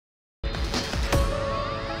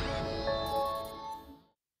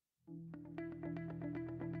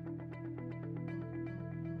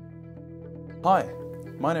Hi,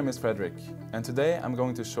 my name is Fredrik, and today I'm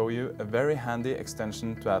going to show you a very handy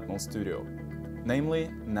extension to Atmel Studio,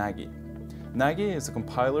 namely Naggy. Naggy is a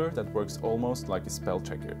compiler that works almost like a spell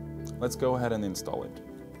checker. Let's go ahead and install it.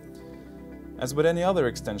 As with any other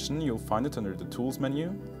extension, you'll find it under the Tools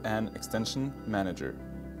menu and Extension Manager.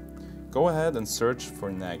 Go ahead and search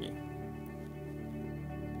for Naggy.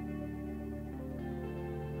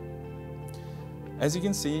 As you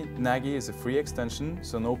can see, Naggy is a free extension,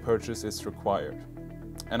 so no purchase is required.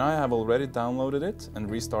 And I have already downloaded it and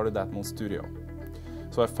restarted Atmel Studio.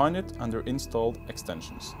 So I find it under Installed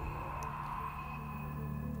Extensions.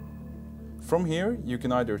 From here, you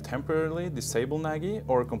can either temporarily disable Naggy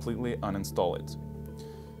or completely uninstall it.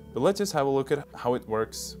 But let's just have a look at how it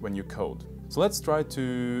works when you code. So let's try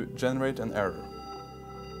to generate an error.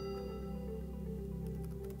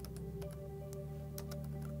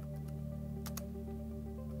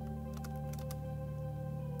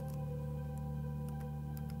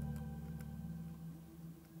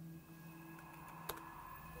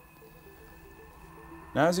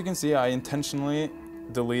 Now, as you can see, I intentionally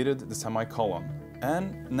deleted the semicolon,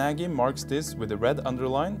 and Naggy marks this with a red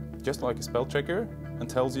underline, just like a spell checker, and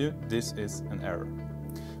tells you this is an error.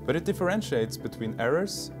 But it differentiates between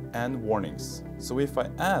errors and warnings. So if I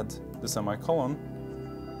add the semicolon,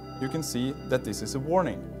 you can see that this is a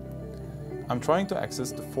warning. I'm trying to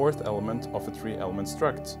access the fourth element of a three-element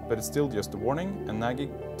struct, but it's still just a warning, and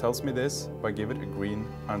Naggy tells me this by giving it a green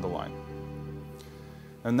underline.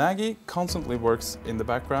 Now, Naggy constantly works in the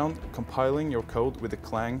background, compiling your code with a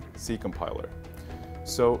Clang C compiler.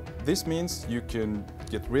 So this means you can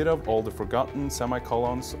get rid of all the forgotten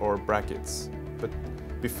semicolons or brackets. But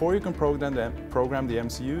before you can program the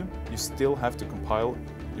MCU, you still have to compile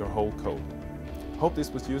your whole code. Hope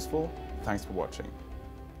this was useful. Thanks for watching.